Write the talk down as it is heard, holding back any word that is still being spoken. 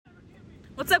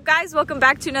What's up, guys? Welcome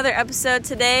back to another episode.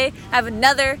 Today I have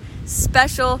another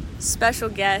special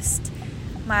guest,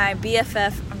 my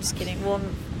BFF. I'm just kidding. Well,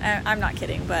 I'm not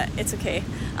kidding, but it's okay.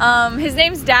 His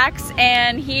name's Dax,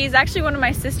 and he's actually one of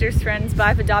my sister's friends, but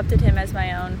I've adopted him as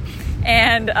my own.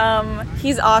 And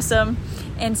he's awesome.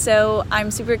 And so I'm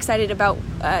super excited to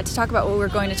talk about what we're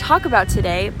going to talk about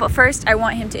today. But first, I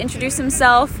want him to introduce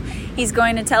himself. He's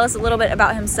going to tell us a little bit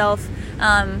about himself.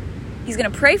 He's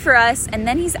going to pray for us, and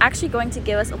then he's actually going to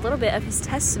give us a little bit of his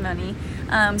testimony.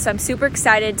 So I'm super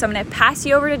excited. So I'm going to pass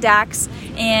you over to Dax,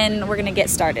 and we're going to get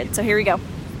started. So here we go.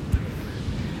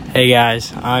 Hey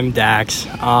guys, I'm Dax.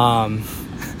 I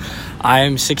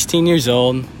am 16 years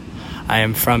old. I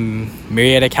am from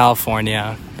Marietta,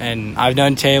 California, and I've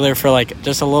known Taylor for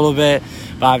just a little bit,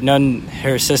 but I've known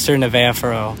her sister Nevaeh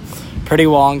for a pretty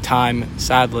long time,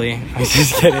 sadly. I'm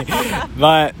just kidding.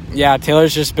 But yeah,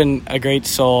 Taylor's just been a great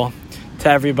soul to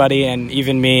everybody and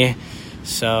even me.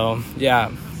 So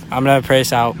yeah, I'm gonna pray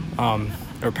us out,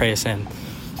 or pray us in.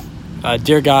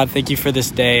 Dear God, thank you for this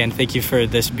day, and thank you for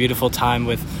this beautiful time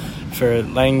for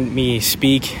letting me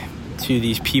speak to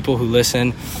these people who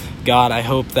listen. God, I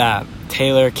hope that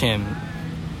Taylor can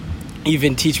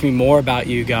even teach me more about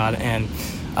you, God, and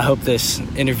I hope this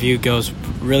interview goes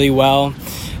really well.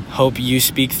 Hope you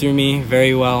speak through me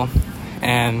very well,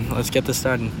 and let's get this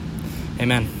started.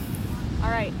 Amen. All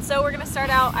right, so we're going to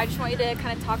start out. I just want you to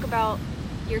kind of talk about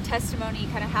your testimony,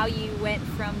 kind of how you went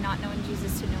from not knowing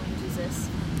Jesus to knowing Jesus.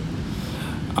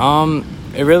 I'd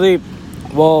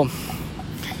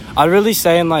really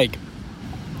say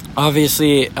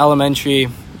obviously elementary,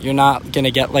 you're not going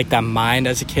to get that mind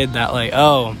as a kid that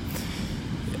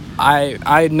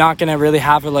I'm not going to really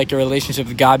have a relationship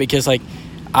with God because I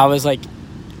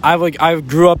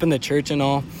grew up in the church and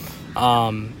all.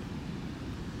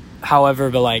 However,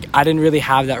 but I didn't really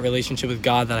have that relationship with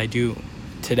God that I do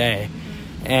today.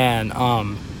 And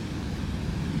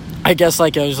I guess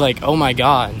I was oh my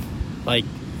God,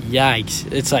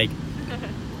 yikes. It's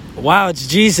wow, it's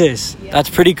Jesus. Yeah.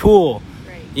 That's pretty cool.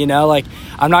 Right. You know,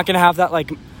 I'm not going to have that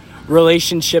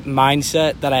relationship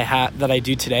mindset that I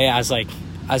do today as a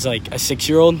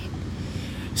 6-year-old.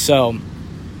 So,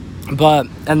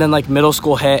 and then middle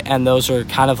school hit, and those were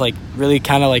kind of really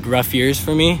rough years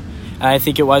for me. And I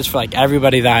think it was for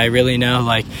everybody that I really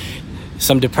know,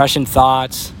 some depression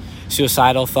thoughts,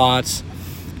 suicidal thoughts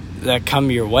that come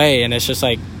your way. And it's just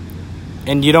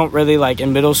and you don't really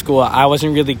in middle school, I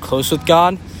wasn't really close with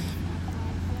God.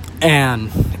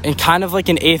 And kind of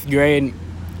in 8th grade,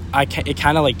 it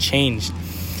kind of changed,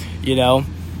 you know.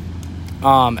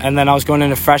 And then I was going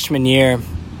into freshman year,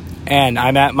 and I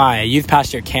met my youth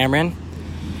pastor, Cameron.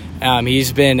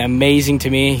 He's been amazing to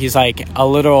me. He's a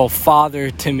literal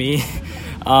father to me.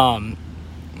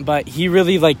 But he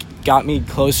really got me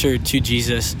closer to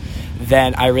Jesus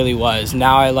than I really was.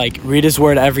 Now I read his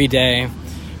word every day,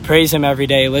 praise him every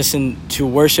day, listen to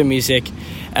worship music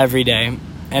every day.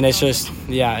 And it's just,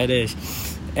 yeah, it is.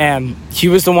 And he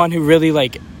was the one who really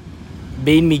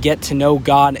made me get to know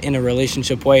God in a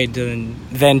relationship way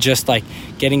than just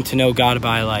getting to know God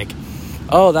by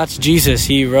oh, that's Jesus.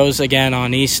 He rose again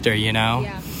on Easter, you know?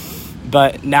 Yeah.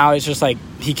 But now it's just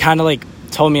he kind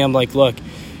of told me, I'm look,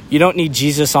 you don't need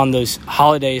Jesus on those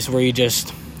holidays where you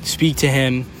just speak to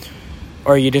him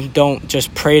or you don't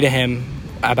just pray to him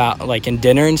about in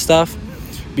dinner and stuff,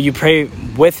 but you pray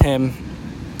with him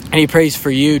and he prays for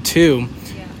you too,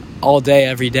 all day,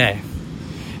 every day.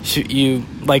 So you,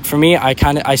 for me,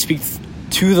 I speak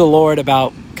to the Lord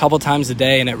about a couple times a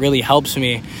day, and it really helps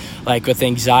me with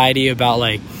anxiety about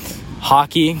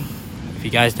hockey. If you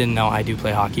guys didn't know, I do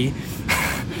play hockey.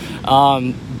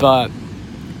 But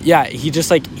yeah,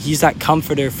 he's that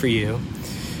comforter for you.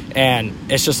 And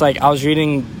it's just I was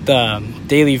reading the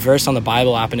daily verse on the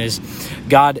Bible app, and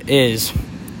God is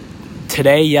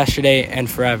today, yesterday, and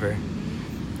forever.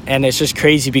 And it's just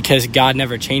crazy because God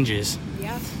never changes.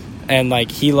 Yeah. And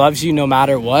he loves you no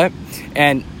matter what.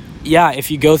 And yeah,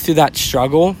 if you go through that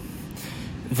struggle,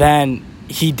 then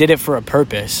he did it for a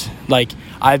purpose.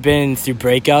 I've been through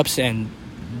breakups, and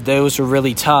those were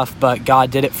really tough, but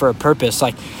God did it for a purpose.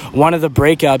 One of the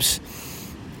breakups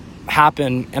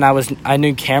happened, and I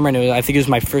knew Cameron. I think it was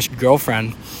my first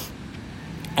girlfriend.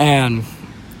 And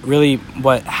really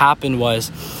what happened is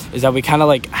that we kind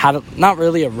of had not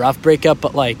really a rough breakup,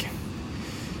 but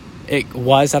it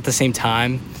was at the same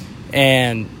time.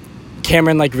 And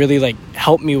Cameron really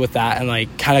helped me with that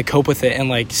and kind of cope with it,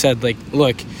 and said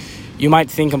look, you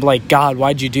might think I'm God,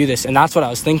 why'd you do this? And that's what I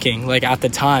was thinking at the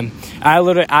time.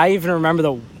 And I even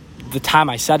remember the time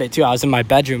I said it too. I was in my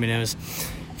bedroom, and it was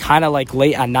kind of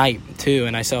late at night too,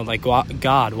 and I said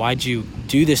God, why'd you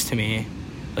do this to me?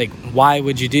 Like, why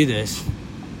would you do this?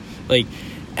 Like,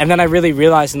 and then I really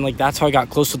realized, and like, that's how I got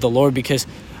close with the Lord, because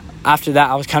after that,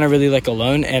 I was kind of really like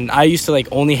alone, and I used to like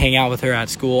only hang out with her at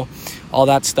school, all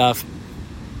that stuff.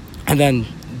 And then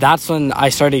that's when I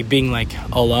started being like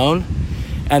alone,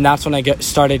 and that's when I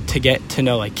started to get to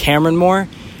know like Cameron more,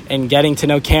 and getting to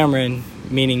know Cameron,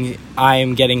 meaning I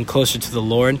am getting closer to the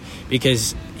Lord,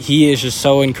 because he is just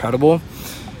so incredible.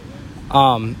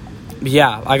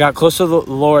 Yeah, I got close to the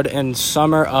Lord in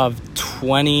summer of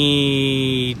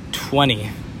 2020.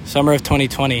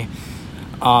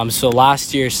 So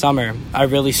last year, summer, I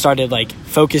really started like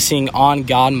focusing on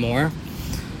God more.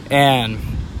 And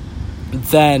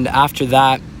then after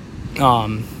that,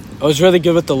 I was really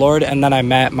good with the Lord. And then I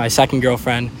met my second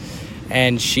girlfriend,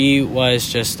 and she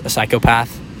was just a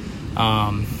psychopath.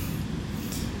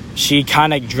 She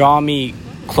kind of drew me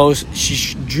close.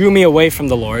 She drew me away from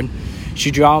the Lord. She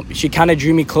kind of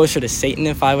drew me closer to Satan,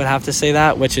 if I would have to say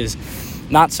that, which is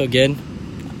not so good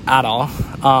at all.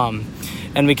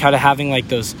 And we kind of having like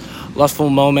those lustful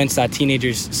moments that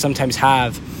teenagers sometimes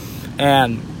have.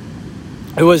 And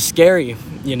it was scary,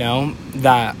 you know,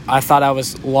 that I thought I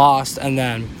was lost. And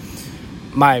then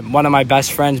one of my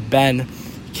best friends, Ben,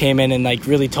 came in and like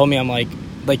really told me, I'm like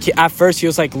at first he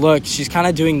was like, look, she's kind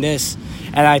of doing this.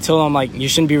 And I told him, like, you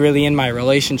shouldn't be really in my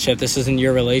relationship. This isn't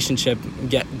your relationship.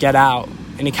 Get out.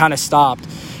 And he kind of stopped.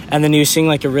 And then he was seeing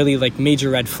like a really like major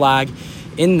red flag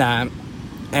in that.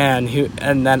 And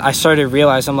then I started to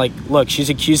realize, I'm like, look, she's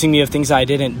accusing me of things I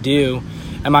didn't do.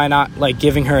 Am I not like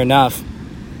giving her enough?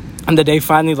 And the day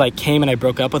finally like came and I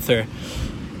broke up with her.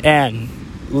 And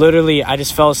literally I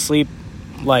just fell asleep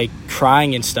like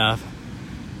crying and stuff.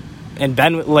 And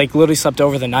Ben like literally slept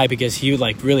over the night because he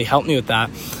like really helped me with that.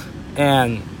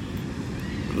 And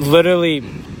literally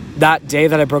that day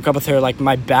that I broke up with her, like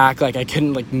my back, like I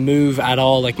couldn't like move at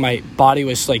all. Like my body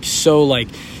was like so like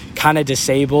kind of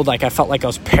disabled. Like I felt like I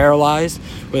was paralyzed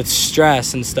with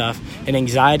stress and stuff and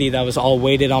anxiety that was all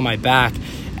weighted on my back.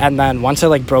 And then once I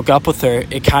like broke up with her,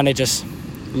 it kind of just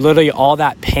literally all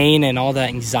that pain and all that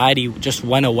anxiety just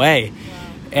went away. Wow.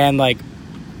 And like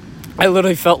I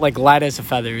literally felt like light as a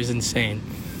feather. It was insane.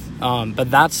 But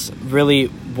that's really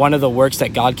one of the works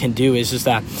that God can do, is just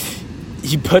that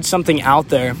he put something out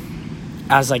there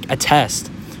as like a test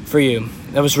for you.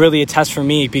 That was really a test for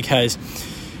me, because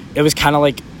it was kind of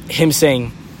like him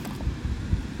saying,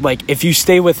 like, if you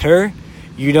stay with her,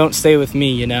 you don't stay with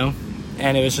me, you know?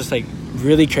 And it was just like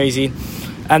really crazy.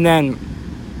 And then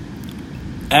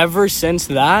ever since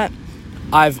that,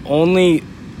 I've only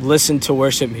listened to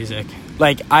worship music.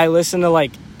 Like I listen to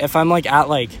like, if I'm like at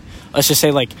like, let's just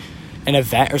say like an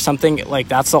event or something, like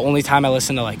that's the only time I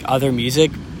listen to like other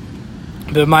music.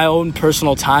 But my own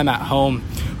personal time at home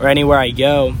or anywhere I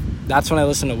go, that's when I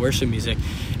listen to worship music.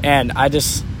 And I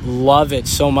just love it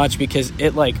so much, because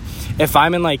it like, if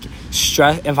I'm in like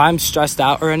stress, if I'm stressed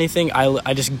out or anything,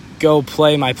 I just go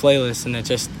play my playlist, and it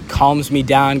just calms me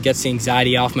down, gets the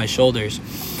anxiety off my shoulders.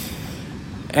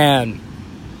 And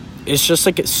it's just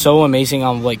like, it's so amazing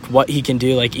on like what he can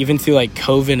do, like even through like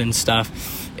COVID and stuff.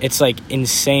 It's like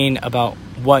insane about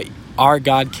what our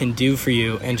God can do for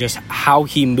you, and just how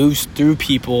he moves through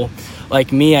people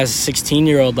like me as a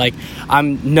 16-year-old. Like I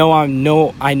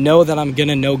know that I'm going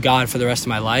to know God for the rest of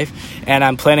my life, and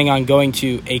I'm planning on going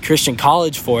to a Christian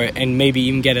college for it, and maybe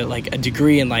even get a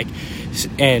degree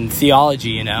in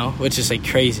theology, you know, which is like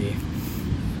crazy.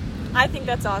 I think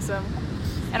that's awesome.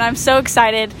 And I'm so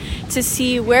excited to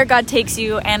see where God takes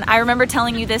you. And I remember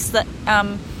telling you this, that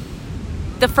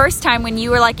the first time when you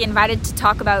were like invited to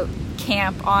talk about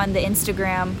camp on an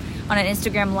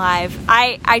Instagram live,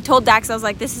 I told Dax, I was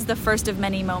like, this is the first of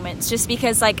many moments, just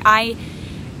because like I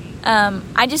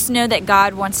just know that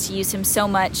God wants to use him so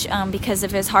much because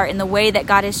of his heart and the way that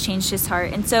God has changed his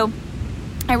heart. And so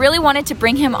I really wanted to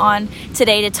bring him on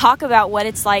today to talk about what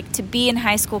it's like to be in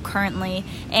high school currently,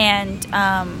 and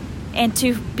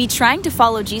to be trying to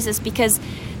follow Jesus, because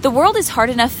the world is hard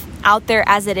enough out there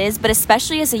as it is, but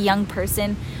especially as a young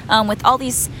person, with all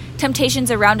these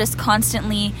temptations around us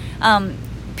constantly,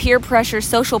 peer pressure,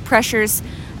 social pressures.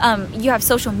 You have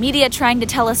social media trying to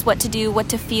tell us what to do, what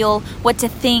to feel, what to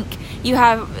think. You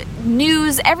have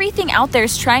news, everything out there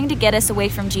is trying to get us away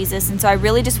from Jesus. And so I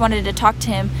really just wanted to talk to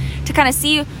him to kind of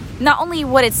see not only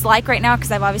what it's like right now,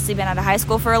 because I've obviously been out of high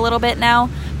school for a little bit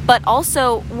now, but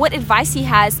also what advice he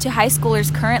has to high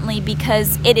schoolers currently,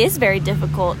 because it is very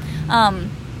difficult.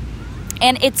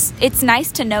 And it's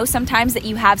nice to know sometimes that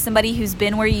you have somebody who's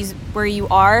been where you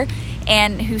are,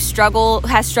 and who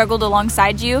has struggled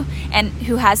alongside you, and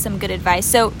who has some good advice.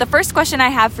 So the first question I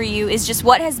have for you is just,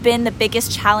 what has been the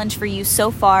biggest challenge for you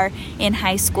so far in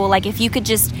high school? Like if you could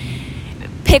just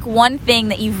pick one thing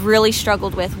that you've really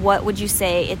struggled with, what would you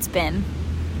say it's been?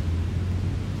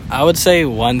 I would say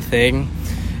one thing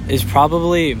is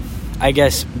probably, I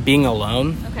guess, being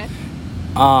alone. Okay.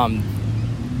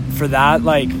 For that,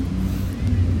 like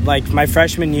my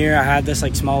freshman year, I had this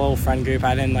like small little friend group.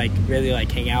 I didn't like really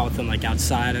like hang out with them like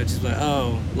outside. I was just like,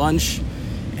 lunch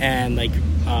and like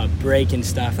break and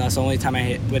stuff. That's the only time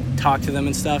I would talk to them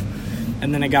and stuff.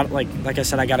 And then I got like I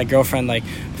said, I got a girlfriend like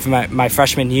for my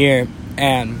freshman year,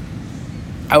 and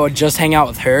I would just hang out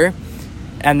with her.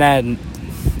 And then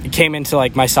it came into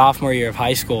like my sophomore year of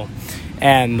high school,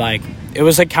 and like it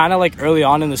was like kind of like early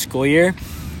on in the school year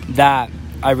that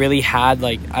I really had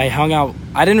like I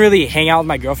didn't really hang out with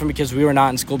my girlfriend because we were not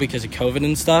in school because of COVID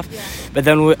and stuff. Yeah. But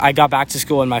then I got back to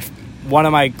school, and one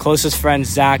of my closest friends,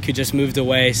 Zach, who just moved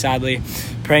away, sadly,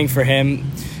 praying for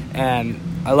him, and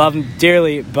I love him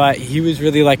dearly, but he was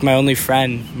really like my only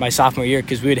friend my sophomore year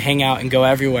because we would hang out and go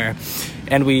everywhere,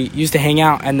 and we used to hang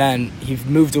out, and then he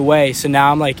moved away. So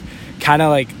now I'm like kind of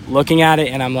like looking at it,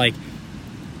 and I'm like,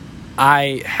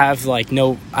 I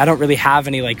don't really have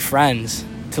any like friends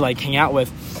to like hang out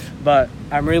with, but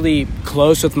I'm really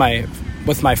close with my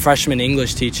freshman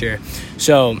English teacher.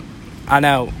 So I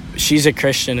know she's a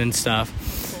Christian and stuff,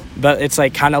 but it's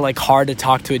like kind of like hard to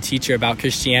talk to a teacher about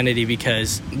Christianity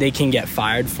because they can get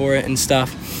fired for it and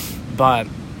stuff. But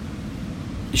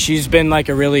she's been like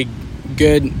a really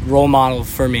good role model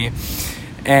for me,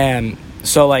 and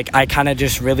so like I kind of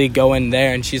just really go in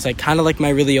there, and she's like kind of like my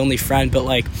really only friend. But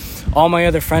like all my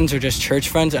other friends are just church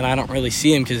friends, and I don't really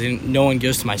see them because no one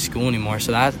goes to my school anymore.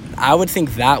 So that I would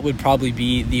think that would probably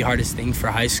be the hardest thing for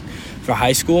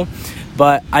high school.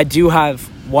 But I do have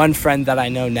one friend that I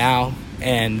know now,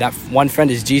 and that one friend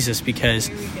is Jesus, because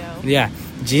Here we go. Yeah,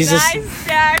 Jesus. Nice,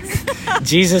 Jax.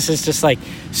 Jesus is just like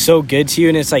so good to you,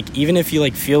 and it's like even if you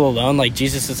like feel alone, like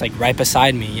Jesus is like right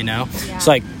beside me, you know. Yeah.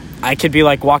 So like I could be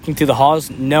like walking through the halls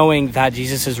knowing that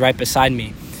Jesus is right beside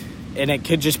me, and it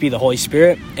could just be the Holy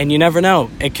Spirit, and you never know,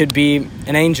 it could be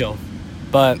an angel.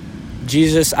 But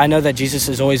Jesus, I know that Jesus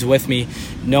is always with me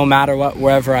no matter what,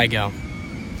 wherever I go.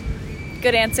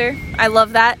 Good answer. I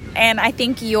love that. And I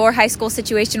think your high school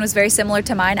situation was very similar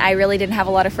to mine. I really didn't have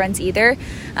a lot of friends either.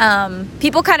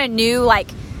 People kind of knew like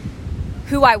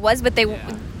who I was, but they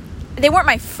weren't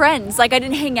my friends. Like I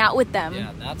didn't hang out with them.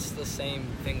 Yeah, that's the same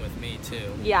thing with me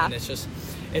too. Yeah. And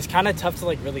it's kind of tough to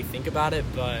like really think about it,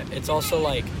 but it's also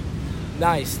like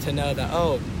nice to know that,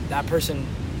 oh, that person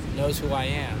knows who I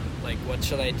am. Like, what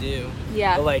should I do?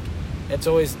 Yeah. But like, it's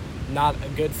always not a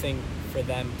good thing for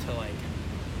them to like,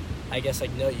 I guess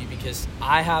like know you, because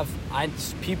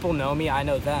people know me, I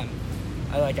know them.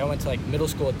 I went to like middle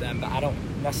school with them, but I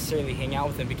don't necessarily hang out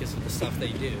with them because of the stuff they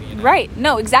do, you know? Right.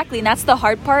 No, exactly. And that's the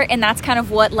hard part. And that's kind of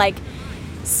what like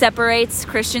separates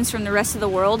Christians from the rest of the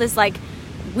world, is like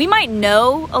we might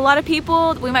know a lot of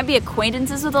people, we might be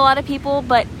acquaintances with a lot of people,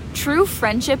 but true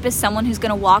friendship is someone who's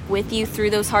going to walk with you through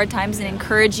those hard times and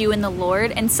encourage you in the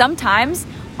Lord. And sometimes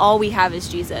all we have is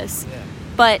Jesus. Yeah.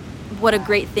 But what a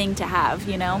great thing to have,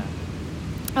 you know?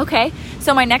 Okay,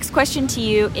 so my next question to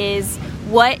you is,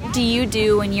 what do you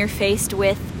do when you're faced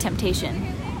with temptation?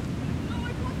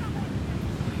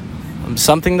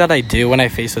 Something that I do when I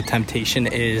face with temptation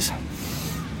is,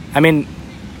 I mean,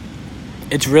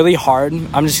 it's really hard.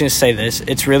 I'm just going to say this.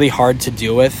 It's really hard to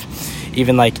deal with,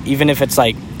 even if it's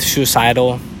like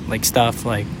suicidal, like stuff,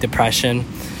 like depression,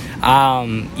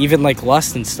 even like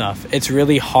lust and stuff. It's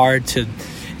really hard to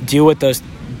deal with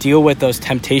those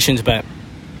temptations, but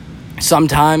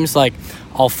sometimes like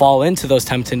I'll fall into those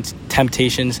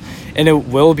temptations, and it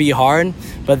will be hard,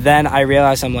 but then I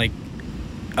realize I'm like,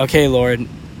 okay, Lord,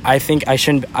 I think I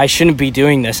shouldn't be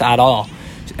doing this at all.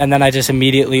 And then I just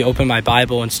immediately open my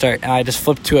Bible and I just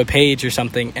flip to a page or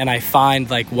something, and I find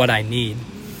like what I need.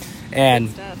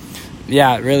 And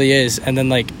yeah, it really is. And then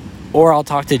like, or I'll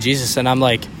talk to Jesus, and I'm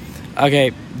like,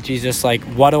 okay, Jesus, like,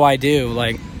 what do I do?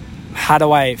 Like, how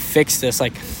do I fix this?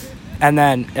 Like, and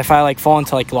then if I like fall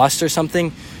into like lust or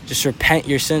something, just repent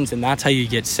your sins, and that's how you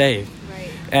get saved. Right.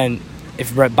 And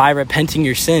if by repenting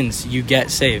your sins, you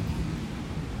get saved.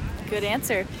 Good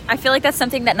answer. I feel like that's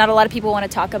something that not a lot of people want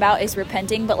to talk about, is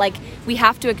repenting, but like we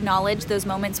have to acknowledge those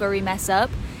moments where we mess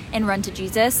up and run to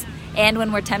Jesus. And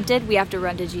when we're tempted, we have to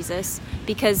run to Jesus,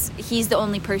 because he's the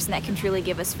only person that can truly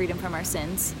give us freedom from our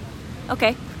sins.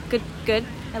 Okay, good.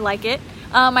 I like it.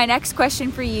 My next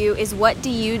question for you is, what do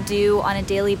you do on a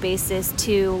daily basis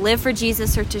to live for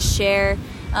Jesus, or to share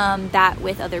that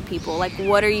with other people? Like,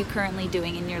 what are you currently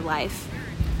doing in your life?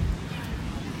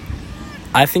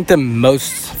 I think the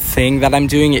most thing that I'm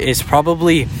doing is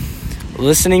probably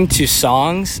listening to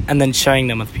songs and then sharing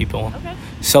them with people. Okay.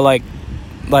 So like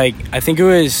like, I think it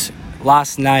was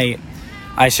last night,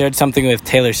 I shared something with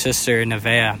Taylor's sister,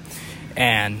 Nevaeh,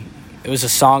 and it was a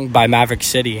song by Maverick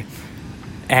City.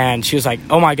 And she was like,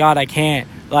 oh my God, I can't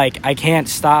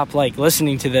stop, like,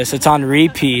 listening to this. It's on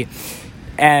repeat.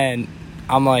 And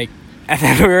I'm like, and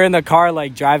then we were in the car,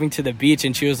 like, driving to the beach,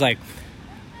 and she was like,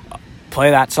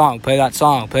 play that song.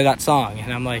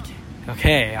 And I'm like,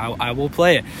 okay, I will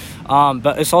play it.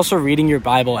 But it's also reading your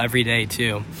Bible every day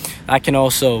too.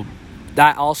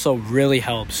 That also really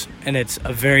helps. And it's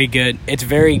very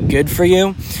good for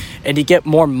you. And you get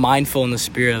more mindful in the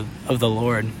spirit of the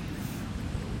Lord.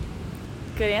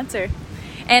 Good answer.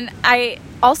 And I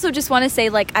also just want to say,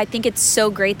 like, I think it's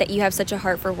so great that you have such a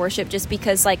heart for worship, just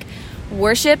because, like,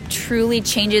 worship truly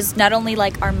changes not only,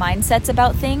 like, our mindsets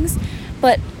about things,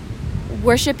 but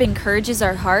worship encourages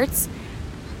our hearts,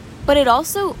 but it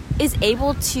also is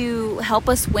able to help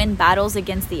us win battles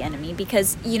against the enemy.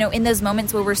 Because, you know, in those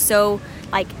moments where we're so,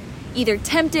 like, either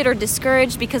tempted or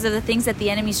discouraged because of the things that the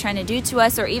enemy's trying to do to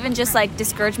us, or even just like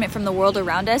discouragement from the world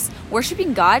around us,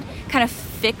 worshiping God kind of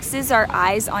fixes our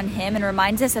eyes on him and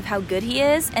reminds us of how good he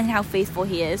is and how faithful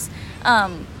he is.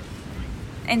 And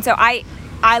so I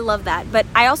love that. But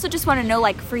I also just want to know,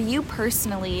 like, for you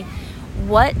personally,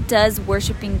 what does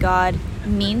worshiping God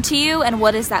mean to you, and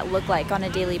what does that look like on a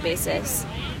daily basis?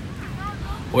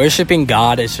 Worshiping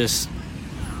God is just,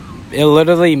 it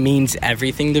literally means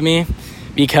everything to me,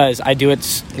 because I do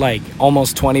it like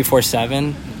almost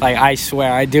 24/7. Like, I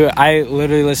swear I do it. I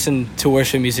literally listen to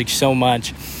worship music so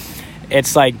much.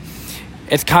 It's like,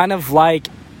 it's kind of like,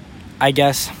 I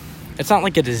guess, it's not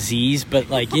like a disease, but,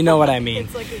 like, you know what I mean.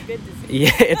 It's like a good disease.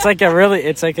 Yeah,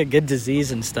 it's like a good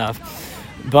disease and stuff.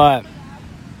 But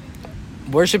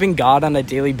worshiping God on a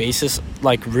daily basis,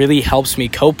 like, really helps me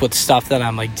cope with stuff that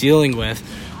I'm, like, dealing with.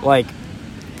 Like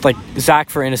Zach,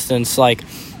 for instance, like,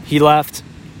 he left,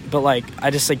 but, like,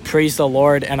 I just, like, praise the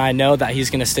Lord, and I know that he's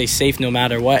going to stay safe no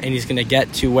matter what, and he's going to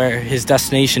get to where his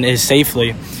destination is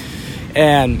safely.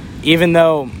 And even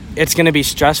though it's going to be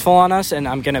stressful on us, and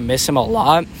I'm going to miss him a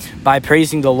lot, by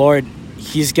praising the Lord,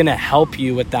 he's going to help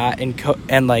you with that.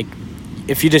 And like,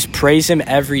 if you just praise him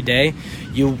every day,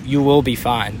 you will be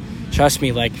fine. Trust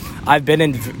me, like, I've been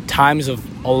in times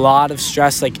of a lot of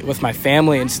stress, like, with my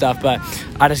family and stuff, but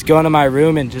I just go into my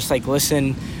room and just, like,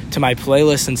 listen to my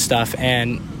playlist and stuff,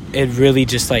 and it really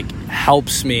just, like,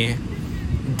 helps me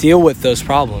deal with those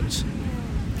problems.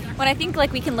 When I think,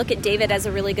 like, we can look at David as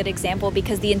a really good example,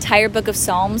 because the entire book of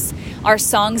Psalms are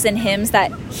songs and hymns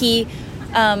that he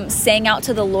sang out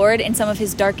to the Lord in some of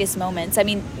his darkest moments. I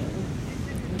mean,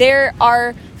 there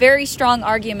are very strong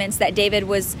arguments that David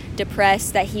was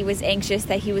depressed, that he was anxious,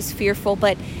 that he was fearful,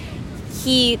 but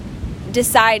he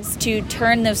decides to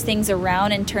turn those things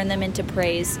around and turn them into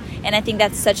praise. And I think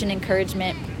that's such an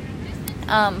encouragement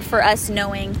for us,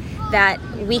 knowing that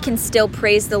we can still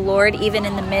praise the Lord even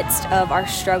in the midst of our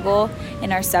struggle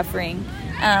and our suffering.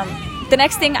 The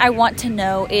next thing I want to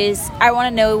know is, I want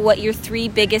to know what your 3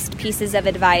 biggest pieces of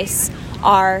advice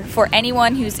are for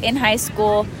anyone who's in high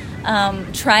school,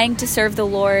 trying to serve the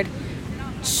Lord,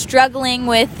 struggling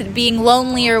with being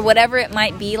lonely or whatever it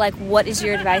might be. Like, what is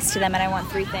your advice to them? And I want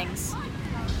 3 things.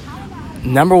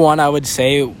 Number 1, I would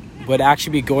say, would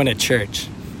actually be going to church.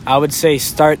 I would say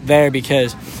start there,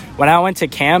 because when I went to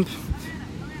camp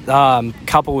a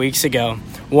couple weeks ago,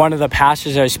 one of the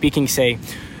pastors I was speaking say,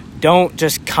 don't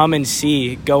just come and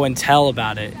see, go and tell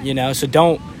about it, you know? So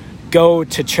don't go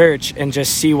to church and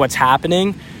just see what's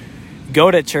happening.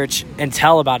 Go to church and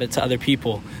tell about it to other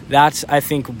people. That's, I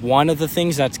think, one of the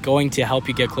things that's going to help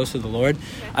you get closer to the Lord.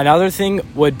 Another thing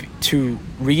would be to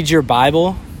read your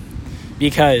Bible,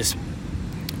 because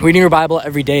reading your Bible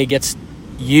every day gets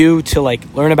you to,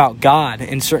 like, learn about God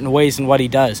in certain ways and what he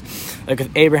does. Like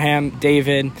with Abraham,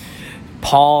 David,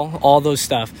 Paul, all those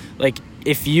stuff. Like,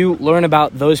 if you learn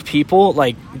about those people,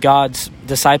 like God's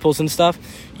disciples and stuff,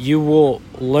 you will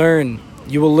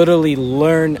literally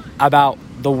learn about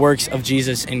the works of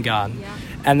Jesus and God. Yeah.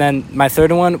 And then my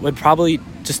third one would probably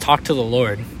just talk to the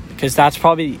Lord, because that's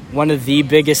probably one of the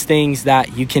biggest things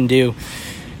that you can do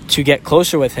to get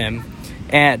closer with him.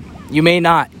 And you may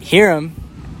not hear him,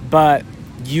 but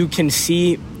you can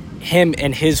see him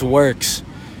and his works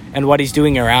and what he's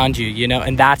doing around you, you know,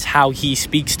 and that's how he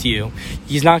speaks to you.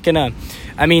 He's not gonna,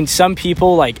 I mean, some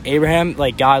people like Abraham,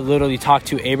 like God literally talked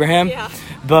to Abraham, yeah.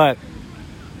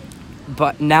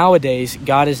 But nowadays,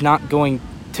 God is not going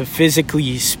to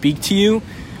physically speak to you,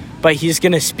 but he's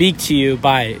going to speak to you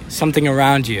by something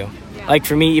around you. Yeah. Like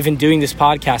for me, even doing this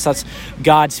podcast, that's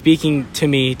God speaking to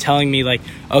me, telling me like,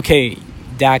 okay,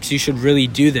 Dax, you should really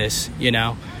do this, you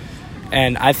know?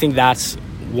 And I think that's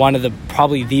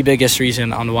probably the biggest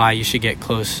reason on why you should get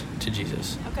close to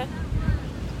Jesus. Okay.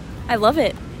 I love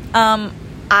it.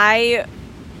 I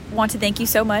want to thank you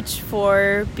so much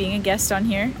for being a guest on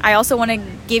here. I also want to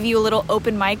give you a little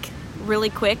open mic really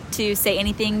quick to say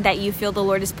anything that you feel the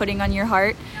Lord is putting on your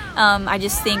heart. I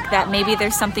just think that maybe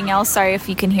there's something else. Sorry if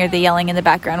you can hear the yelling in the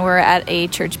background. We're at a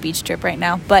church beach trip right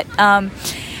now. But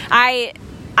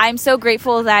I'm so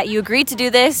grateful that you agreed to do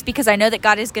this, because I know that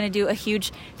God is going to do a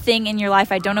huge thing in your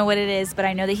life. I don't know what it is, but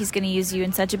I know that he's going to use you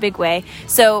in such a big way.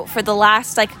 So for the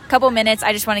last couple minutes,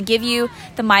 I just want to give you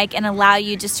the mic and allow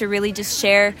you just to really just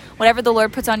share whatever the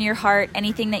Lord puts on your heart,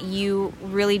 anything that you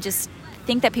really just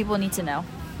think that people need to know.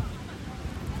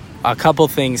 A couple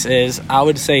things is, I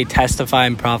would say testify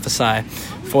and prophesy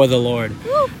for the Lord.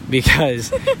 Woo!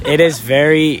 Because it is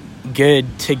very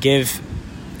good to give.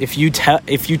 If you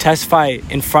testify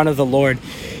in front of the Lord,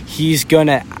 he's going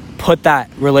to put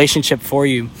that relationship for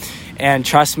you. And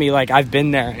trust me, I've been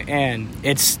there, and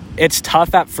it's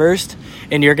tough at first,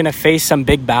 and you're going to face some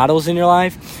big battles in your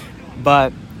life,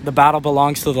 but the battle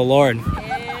belongs to the Lord.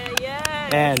 Yeah,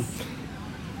 yes. And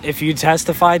if you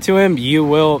testify to him, you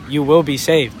will be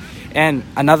saved. And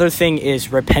another thing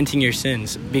is repenting your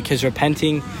sins, because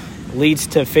repenting leads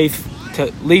to faith,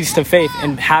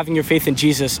 and having your faith in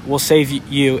Jesus will save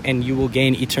you, and you will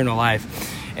gain eternal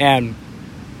life. And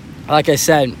like I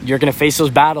said, you're going to face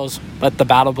those battles, but the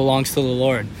battle belongs to the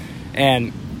Lord.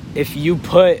 And if you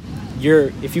put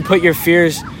your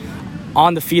fears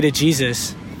on the feet of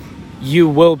Jesus, you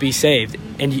will be saved.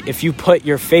 And if you put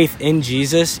your faith in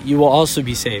Jesus, you will also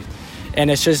be saved. And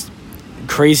it's just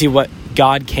crazy what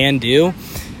God can do.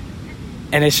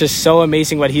 And it's just so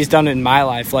amazing what he's done in my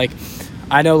life.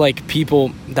 I know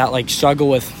people that struggle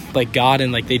with God,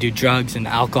 and they do drugs and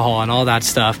alcohol and all that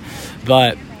stuff,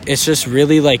 but it's just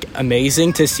really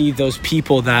amazing to see those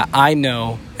people that I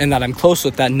know and that I'm close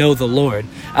with that know the Lord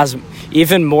as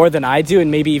even more than I do, and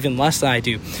maybe even less than I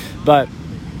do. But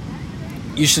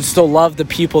you should still love the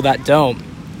people that don't,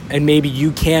 and maybe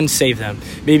you can save them.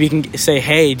 Maybe you can say,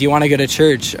 hey, do you want to go to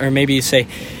church? Or maybe you say,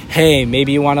 hey,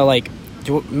 maybe you want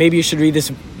to maybe you should read this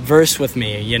verse with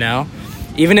me,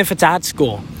 even if it's at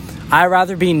school. I'd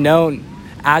rather be known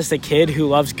as the kid who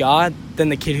loves God than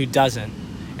the kid who doesn't.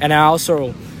 And I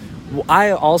also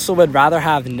would rather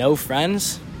have no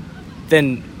friends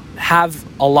than have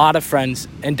a lot of friends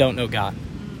and don't know God.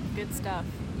 Good stuff.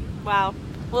 Wow.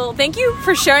 Well, thank you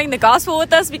for sharing the gospel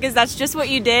with us, because that's just what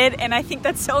you did. And I think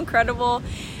that's so incredible.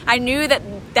 I knew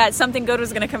that something good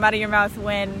was going to come out of your mouth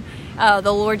when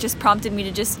the Lord just prompted me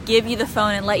to just give you the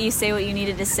phone and let you say what you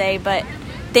needed to say. But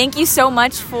thank you so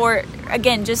much for,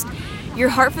 again, just your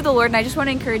heart for the Lord. And I just want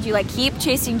to encourage you, keep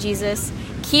chasing Jesus.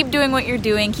 Keep doing what you're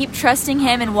doing. Keep trusting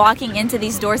him and walking into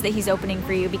these doors that he's opening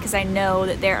for you, because I know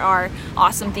that there are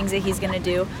awesome things that he's going to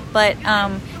do. But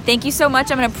thank you so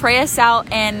much. I'm going to pray us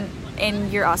out, and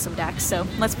you're awesome, Dax. So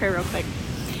let's pray real quick.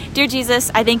 Dear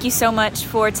Jesus, I thank you so much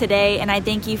for today, and I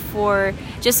thank you for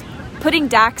just putting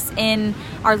Dax in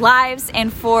our lives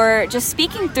and for just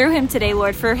speaking through him today,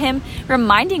 Lord, for him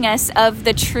reminding us of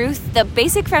the truth, the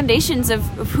basic foundations of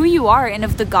who you are and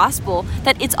of the gospel,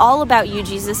 that it's all about you,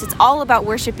 Jesus. It's all about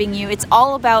worshiping you. It's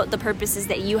all about the purposes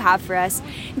that you have for us.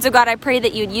 And so, God, I pray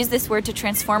that you would use this word to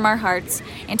transform our hearts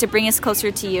and to bring us closer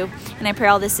to you. And I pray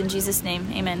all this in Jesus' name.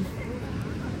 Amen.